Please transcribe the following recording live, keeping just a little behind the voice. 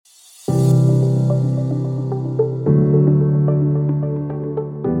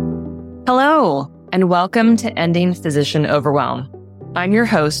Hello, and welcome to Ending Physician Overwhelm. I'm your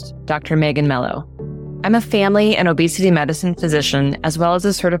host, Dr. Megan Mello. I'm a family and obesity medicine physician, as well as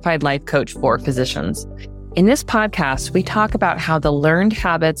a certified life coach for physicians. In this podcast, we talk about how the learned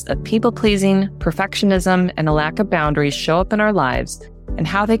habits of people-pleasing, perfectionism, and a lack of boundaries show up in our lives and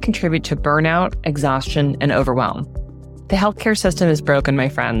how they contribute to burnout, exhaustion, and overwhelm. The healthcare system is broken, my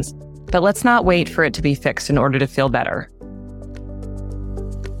friends, but let's not wait for it to be fixed in order to feel better.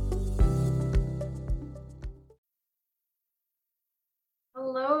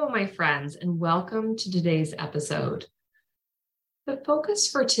 Hello, my friends, and welcome to today's episode. The focus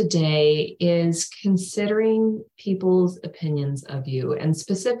for today is considering people's opinions of you, and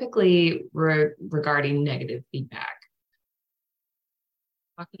specifically regarding negative feedback.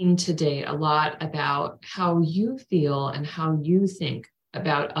 Talking today a lot about how you feel and how you think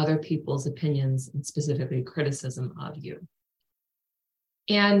about other people's opinions, and specifically criticism of you.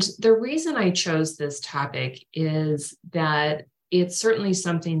 And the reason I chose this topic is that it's certainly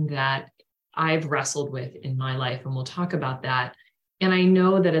something that I've wrestled with in my life, and we'll talk about that. And I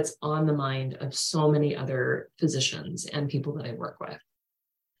know that it's on the mind of so many other physicians and people that I work with.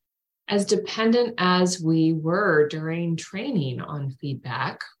 As dependent as we were during training on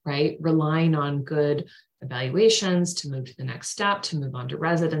feedback, right, relying on good evaluations to move to the next step, to move on to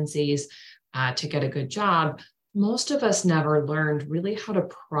residencies, to get a good job, most of us never learned really how to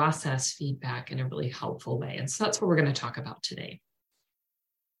process feedback in a really helpful way. And so that's what we're going to talk about today.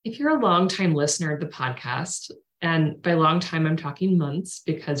 If you're a longtime listener of the podcast, and by long time, I'm talking months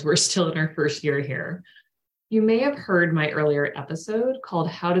because we're still in our first year here, you may have heard my earlier episode called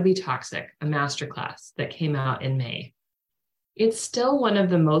How to Be Toxic, a masterclass that came out in May. It's still one of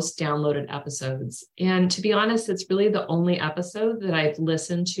the most downloaded episodes. And to be honest, it's really the only episode that I've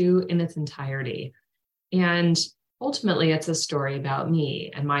listened to in its entirety. And ultimately, it's a story about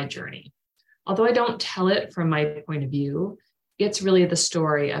me and my journey. Although I don't tell it from my point of view, it's really the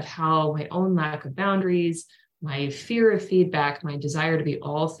story of how my own lack of boundaries, my fear of feedback, my desire to be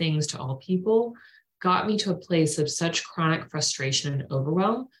all things to all people got me to a place of such chronic frustration and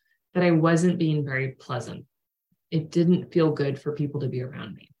overwhelm that I wasn't being very pleasant. It didn't feel good for people to be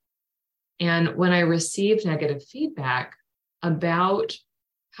around me. And when I received negative feedback about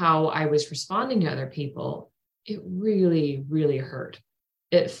how I was responding to other people, it really, really hurt.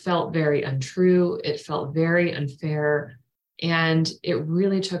 It felt very untrue. It felt very unfair. And it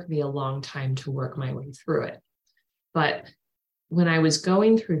really took me a long time to work my way through it. But when I was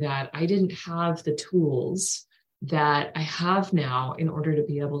going through that, I didn't have the tools that I have now in order to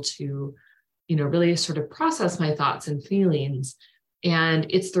be able to, really sort of process my thoughts and feelings. And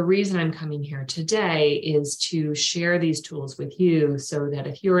it's the reason I'm coming here today is to share these tools with you so that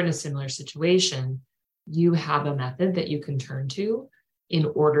if you're in a similar situation, you have a method that you can turn to in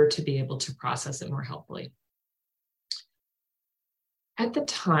order to be able to process it more helpfully. At the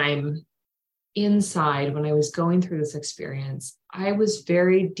time, inside, when I was going through this experience, I was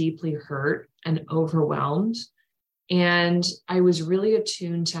very deeply hurt and overwhelmed. And I was really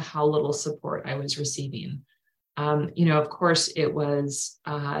attuned to how little support I was receiving. Of course, it was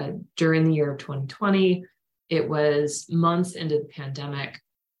during the year of 2020. It was months into the pandemic.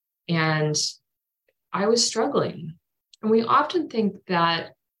 And I was struggling. And we often think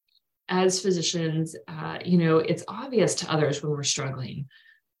that as physicians, it's obvious to others when we're struggling.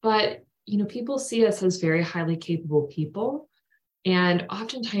 But people see us as very highly capable people. And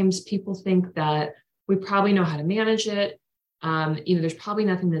oftentimes people think that we probably know how to manage it. There's probably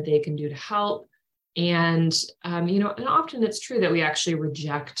nothing that they can do to help. And often it's true that we actually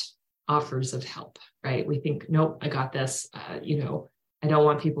reject offers of help, right? We think, nope, I got this. I don't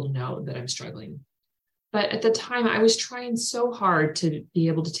want people to know that I'm struggling. But at the time, I was trying so hard to be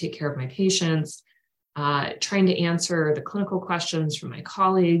able to take care of my patients, trying to answer the clinical questions from my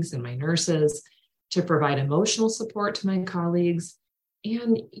colleagues and my nurses, to provide emotional support to my colleagues,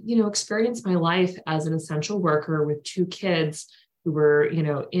 and, experience my life as an essential worker with 2 kids who were,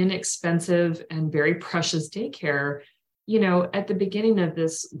 inexpensive and very precious daycare, at the beginning of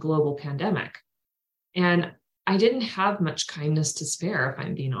this global pandemic. And I didn't have much kindness to spare, if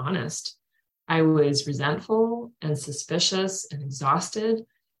I'm being honest. I was resentful and suspicious and exhausted,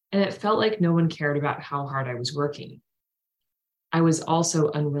 and it felt like no one cared about how hard I was working. I was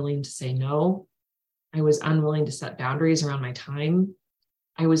also unwilling to say no. I was unwilling to set boundaries around my time.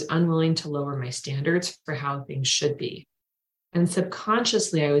 I was unwilling to lower my standards for how things should be. And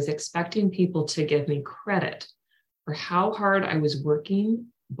subconsciously, I was expecting people to give me credit for how hard I was working,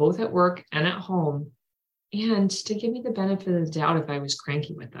 both at work and at home, and to give me the benefit of the doubt if I was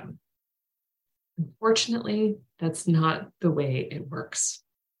cranky with them. Unfortunately, that's not the way it works.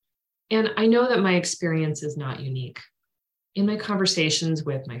 And I know that my experience is not unique. In my conversations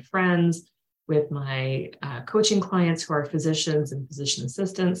with my friends, with my coaching clients who are physicians and physician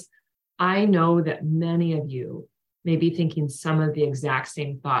assistants, I know that many of you may be thinking some of the exact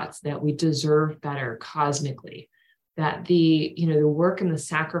same thoughts, that we deserve better cosmically, that the work and the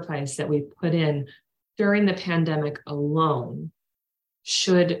sacrifice that we put in during the pandemic alone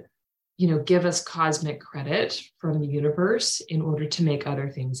should give us cosmic credit from the universe in order to make other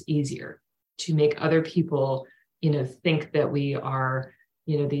things easier, to make other people think that we are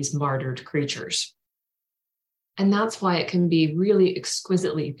these martyred creatures. And that's why it can be really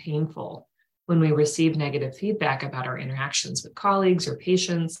exquisitely painful when we receive negative feedback about our interactions with colleagues or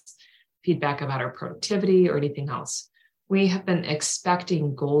patients, feedback about our productivity or anything else. We have been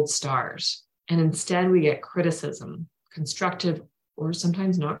expecting gold stars, and instead we get criticism, constructive or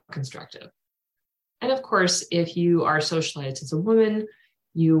sometimes not constructive. And of course, if you are socialized as a woman,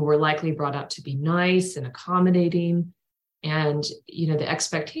 you were likely brought up to be nice and accommodating. And the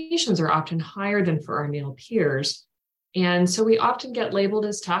expectations are often higher than for our male peers. And so we often get labeled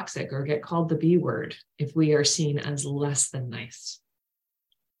as toxic or get called the B word if we are seen as less than nice.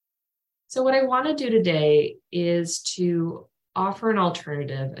 So what I want to do today is to offer an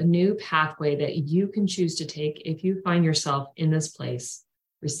alternative, a new pathway that you can choose to take if you find yourself in this place,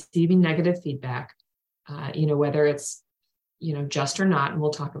 receiving negative feedback, whether it's, just or not, and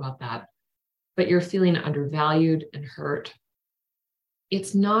we'll talk about that, but you're feeling undervalued and hurt.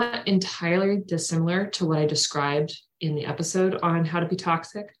 It's not entirely dissimilar to what I described in the episode on how to be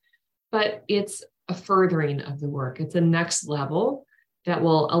toxic, but it's a furthering of the work. It's a next level that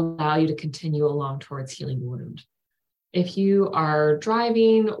will allow you to continue along towards healing the wound. If you are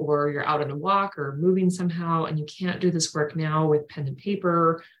driving or you're out on a walk or moving somehow and you can't do this work now with pen and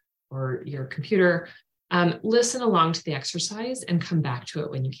paper or your computer, listen along to the exercise and come back to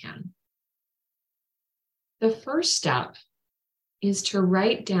it when you can. The first step is to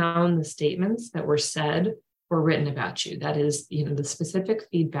write down the statements that were said or written about you. That is, the specific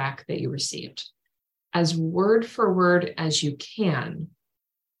feedback that you received, as word for word as you can,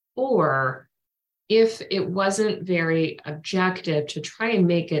 or if it wasn't very objective, to try and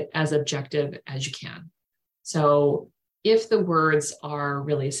make it as objective as you can. So if the words are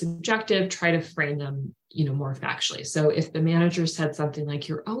really subjective, try to frame them, more factually. So if the manager said something like,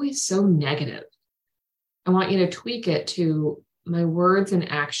 "You're always so negative," I want you to tweak it to, "My words and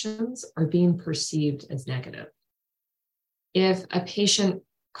actions are being perceived as negative." If a patient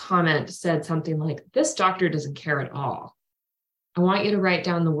comment said something like, "This doctor doesn't care at all," I want you to write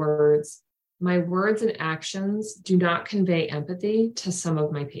down the words, "My words and actions do not convey empathy to some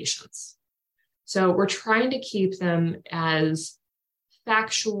of my patients." So we're trying to keep them as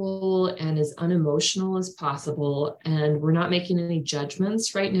factual and as unemotional as possible. And we're not making any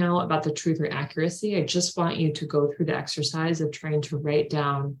judgments right now about the truth or accuracy. I just want you to go through the exercise of trying to write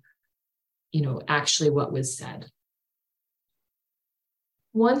down, actually what was said.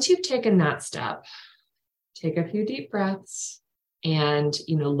 Once you've taken that step, take a few deep breaths and,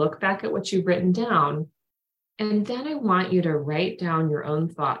 look back at what you've written down. And then I want you to write down your own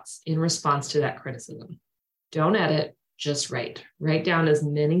thoughts in response to that criticism. Don't edit, just write. Write down as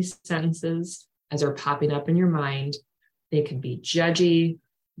many sentences as are popping up in your mind. They can be judgy,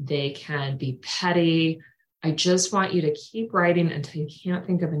 they can be petty. I just want you to keep writing until you can't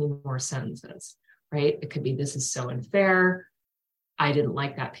think of any more sentences, right? It could be, "This is so unfair. I didn't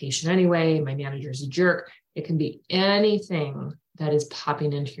like that patient anyway. My manager's a jerk." It can be anything that is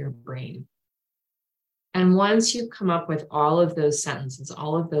popping into your brain. And once you've come up with all of those sentences,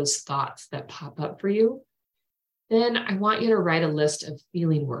 all of those thoughts that pop up for you, then I want you to write a list of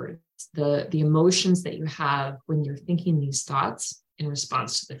feeling words, the emotions that you have when you're thinking these thoughts in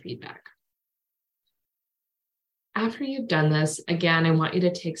response to the feedback. After you've done this, again, I want you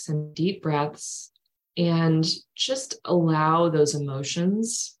to take some deep breaths and just allow those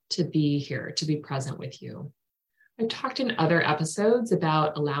emotions to be here, to be present with you. I've talked in other episodes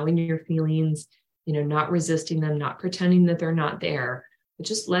about allowing your feelings, not resisting them, not pretending that they're not there, but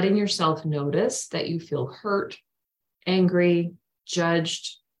just letting yourself notice that you feel hurt, angry,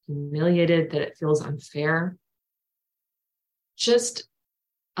 judged, humiliated, that it feels unfair. Just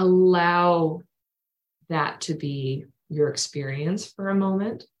allow that to be your experience for a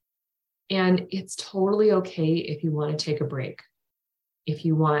moment. And it's totally okay if you want to take a break. If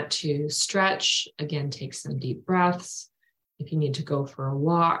you want to stretch, again, take some deep breaths. If you need to go for a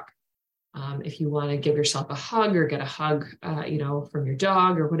walk, if you want to give yourself a hug or get a hug, from your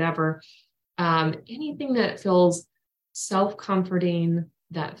dog or whatever, anything that feels self-comforting,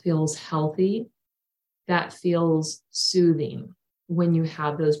 that feels healthy, that feels soothing, when you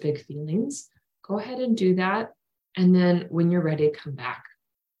have those big feelings, go ahead and do that. And then when you're ready, come back.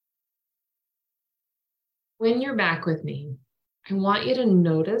 When you're back with me, I want you to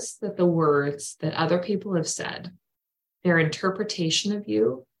notice that the words that other people have said, their interpretation of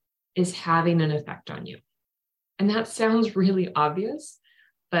you is having an effect on you. And that sounds really obvious,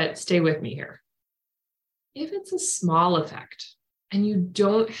 but stay with me here. If it's a small effect and you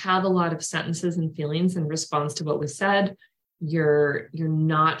don't have a lot of sentences and feelings in response to what was said, you're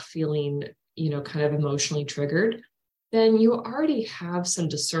not feeling, kind of emotionally triggered, then you already have some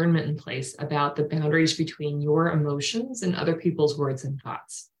discernment in place about the boundaries between your emotions and other people's words and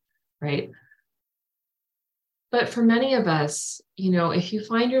thoughts, right? But for many of us, if you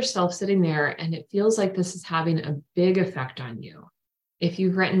find yourself sitting there and it feels like this is having a big effect on you, if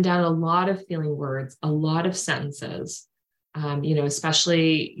you've written down a lot of feeling words, a lot of sentences,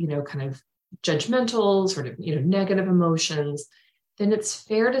 especially, kind of judgmental, sort of, negative emotions, then it's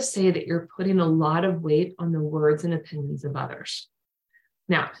fair to say that you're putting a lot of weight on the words and opinions of others.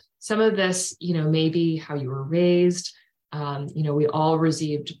 Now, some of this, may be how you were raised. We all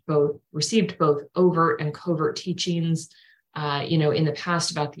received both overt and covert teachings, in the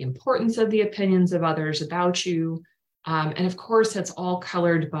past about the importance of the opinions of others about you. And of course, that's all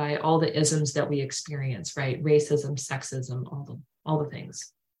colored by all the isms that we experience, right? Racism, sexism, all the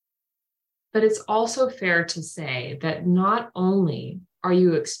things. But it's also fair to say that not only are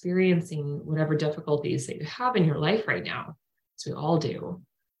you experiencing whatever difficulties that you have in your life right now, as we all do,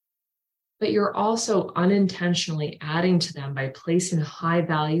 but you're also unintentionally adding to them by placing a high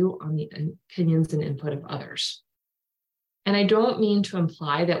value on the opinions and input of others. And I don't mean to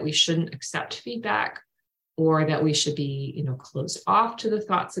imply that we shouldn't accept feedback or that we should be, closed off to the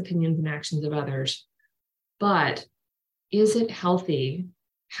thoughts, opinions, and actions of others. But is it healthy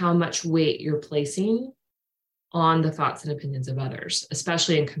how much weight you're placing on the thoughts and opinions of others,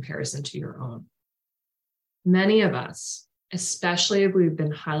 especially in comparison to your own? Many of us, especially if we've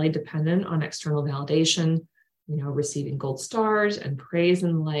been highly dependent on external validation, receiving gold stars and praise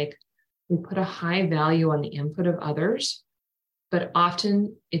and the like, we put a high value on the input of others, but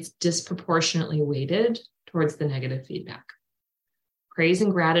often it's disproportionately weighted towards the negative feedback. Praise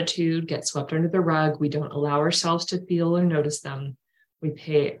and gratitude get swept under the rug. We don't allow ourselves to feel or notice them. We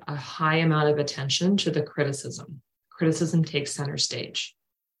pay a high amount of attention to the criticism. Criticism takes center stage.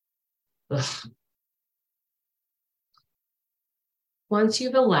 Ugh. Once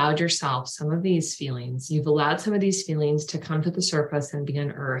you've allowed yourself some of these feelings, you've allowed some of these feelings to come to the surface and be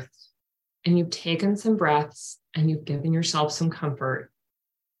unearthed, and you've taken some breaths and you've given yourself some comfort,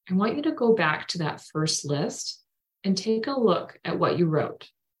 I want you to go back to that first list and take a look at what you wrote.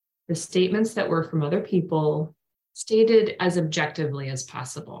 The statements that were from other people, stated as objectively as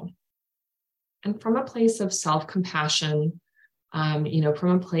possible. And from a place of self-compassion, from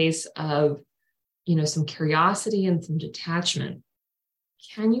a place of, some curiosity and some detachment,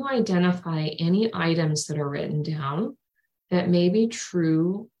 can you identify any items that are written down that may be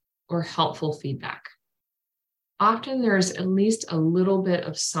true or helpful feedback? Often there's at least a little bit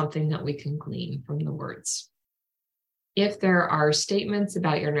of something that we can glean from the words. If there are statements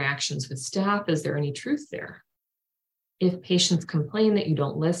about your interactions with staff, is there any truth there? If patients complain that you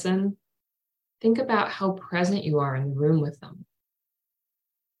don't listen, think about how present you are in the room with them.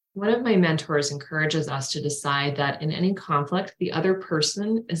 One of my mentors encourages us to decide that in any conflict, the other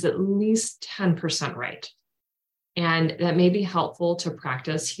person is at least 10% right. And that may be helpful to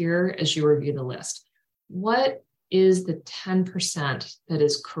practice here as you review the list. What is the 10% that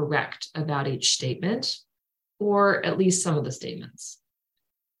is correct about each statement, or at least some of the statements?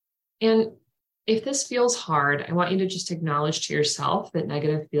 And if this feels hard, I want you to just acknowledge to yourself that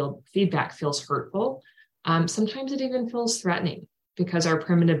negative feedback feels hurtful. Sometimes it even feels threatening because our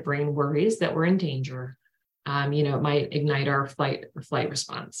primitive brain worries that we're in danger. It might ignite our flight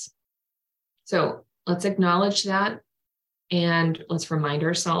response. So let's acknowledge that, and let's remind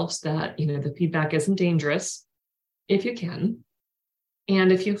ourselves that, the feedback isn't dangerous if you can.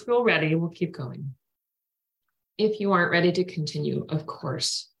 And if you feel ready, we'll keep going. If you aren't ready to continue, of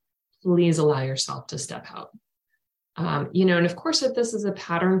course, please allow yourself to step out. And of course, if this is a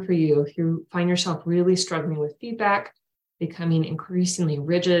pattern for you, if you find yourself really struggling with feedback, becoming increasingly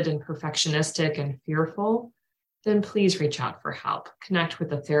rigid and perfectionistic and fearful, then please reach out for help. Connect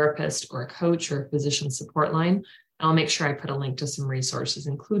with a therapist or a coach or a physician support line. I'll make sure I put a link to some resources,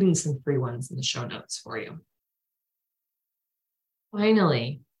 including some free ones in the show notes for you.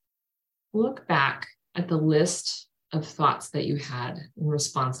 Finally, look back at the list of thoughts that you had in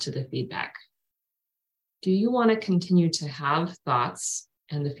response to the feedback. Do you want to continue to have thoughts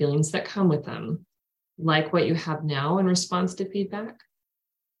and the feelings that come with them like what you have now in response to feedback?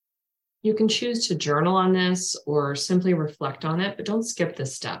 You can choose to journal on this or simply reflect on it, but don't skip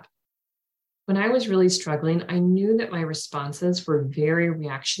this step. When I was really struggling, I knew that my responses were very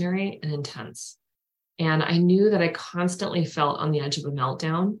reactionary and intense. And I knew that I constantly felt on the edge of a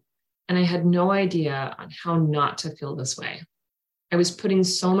meltdown, and I had no idea on how not to feel this way. I was putting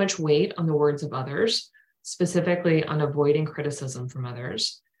so much weight on the words of others, specifically on avoiding criticism from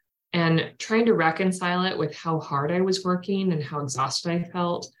others, and trying to reconcile it with how hard I was working and how exhausted I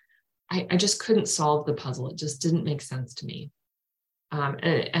felt. I just couldn't solve the puzzle. It just didn't make sense to me.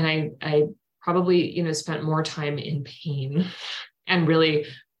 And I probably, spent more time in pain and really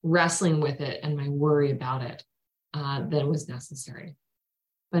wrestling with it and my worry about it than was necessary.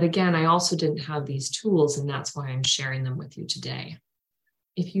 But again, I also didn't have these tools, and that's why I'm sharing them with you today.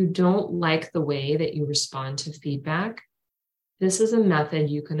 If you don't like the way that you respond to feedback, this is a method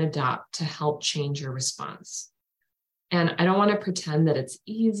you can adopt to help change your response. And I don't want to pretend that it's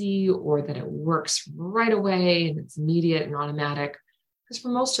easy or that it works right away and it's immediate and automatic, because for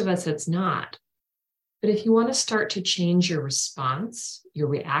most of us, it's not. But if you want to start to change your response, your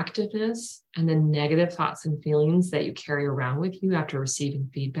reactiveness, and the negative thoughts and feelings that you carry around with you after receiving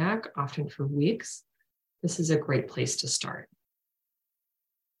feedback, often for weeks, this is a great place to start.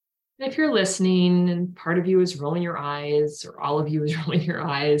 And if you're listening and part of you is rolling your eyes, or all of you is rolling your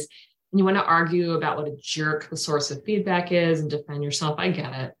eyes, and you want to argue about what a jerk the source of feedback is and defend yourself, I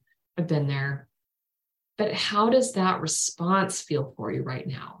get it. I've been there. But how does that response feel for you right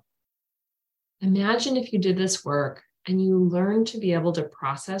now? Imagine if you did this work and you learned to be able to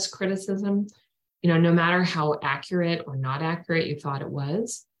process criticism, no matter how accurate or not accurate you thought it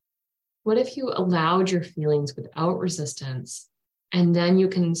was. What if you allowed your feelings without resistance, and then you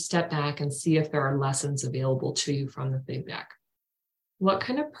can step back and see if there are lessons available to you from the feedback? What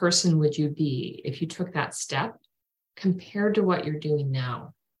kind of person would you be if you took that step compared to what you're doing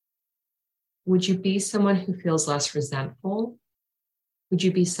now? Would you be someone who feels less resentful? Would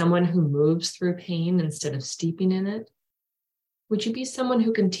you be someone who moves through pain instead of steeping in it? Would you be someone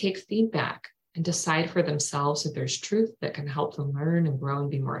who can take feedback and decide for themselves if there's truth that can help them learn and grow and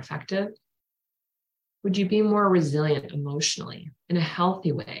be more effective? Would you be more resilient emotionally in a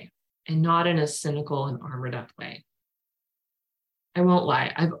healthy way and not in a cynical and armored up way? I won't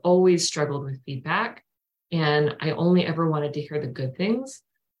lie, I've always struggled with feedback, and I only ever wanted to hear the good things.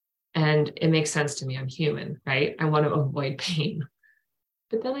 And it makes sense to me. I'm human, right? I want to avoid pain.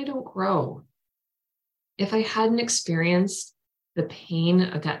 But then I don't grow. If I hadn't experienced the pain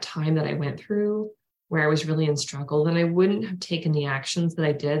of that time that I went through, where I was really in struggle, then I wouldn't have taken the actions that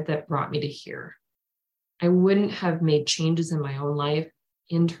I did that brought me to here. I wouldn't have made changes in my own life,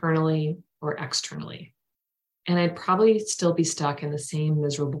 internally or externally. And I'd probably still be stuck in the same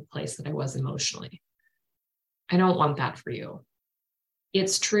miserable place that I was emotionally. I don't want that for you.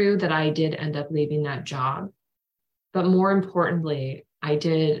 It's true that I did end up leaving that job, but more importantly, I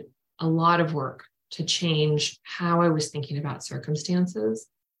did a lot of work to change how I was thinking about circumstances.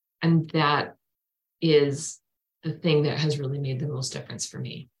 And that is the thing that has really made the most difference for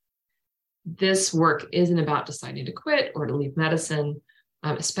me. This work isn't about deciding to quit or to leave medicine,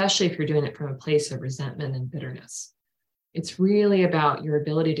 especially if you're doing it from a place of resentment and bitterness. It's really about your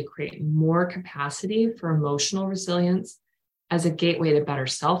ability to create more capacity for emotional resilience as a gateway to better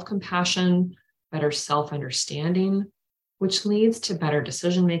self-compassion, better self-understanding, which leads to better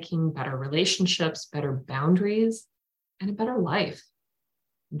decision-making, better relationships, better boundaries, and a better life.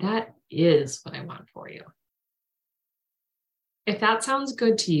 That is what I want for you. If that sounds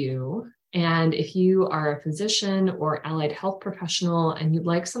good to you, and if you are a physician or allied health professional and you'd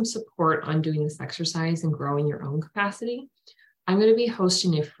like some support on doing this exercise and growing your own capacity, I'm going to be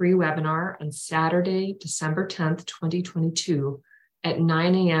hosting a free webinar on Saturday, December 10th, 2022 at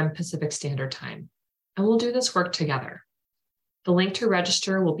 9 a.m. Pacific Standard Time. And we'll do this work together. The link to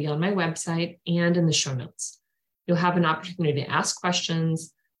register will be on my website and in the show notes. You'll have an opportunity to ask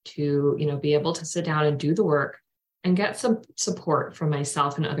questions, to be able to sit down and do the work, and get some support from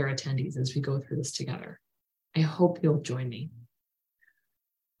myself and other attendees as we go through this together. I hope you'll join me.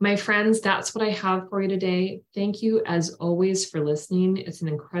 My friends, that's what I have for you today. Thank you, as always, for listening. It's an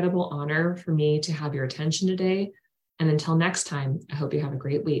incredible honor for me to have your attention today. And until next time, I hope you have a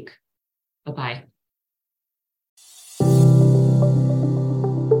great week. Bye-bye.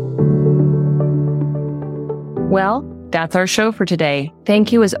 Well, that's our show for today.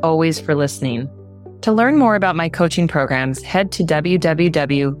 Thank you, as always, for listening. To learn more about my coaching programs, head to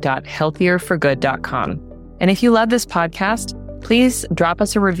www.healthierforgood.com. And if you love this podcast, please drop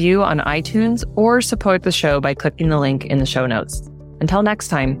us a review on iTunes or support the show by clicking the link in the show notes. Until next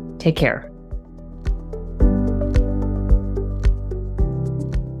time, take care.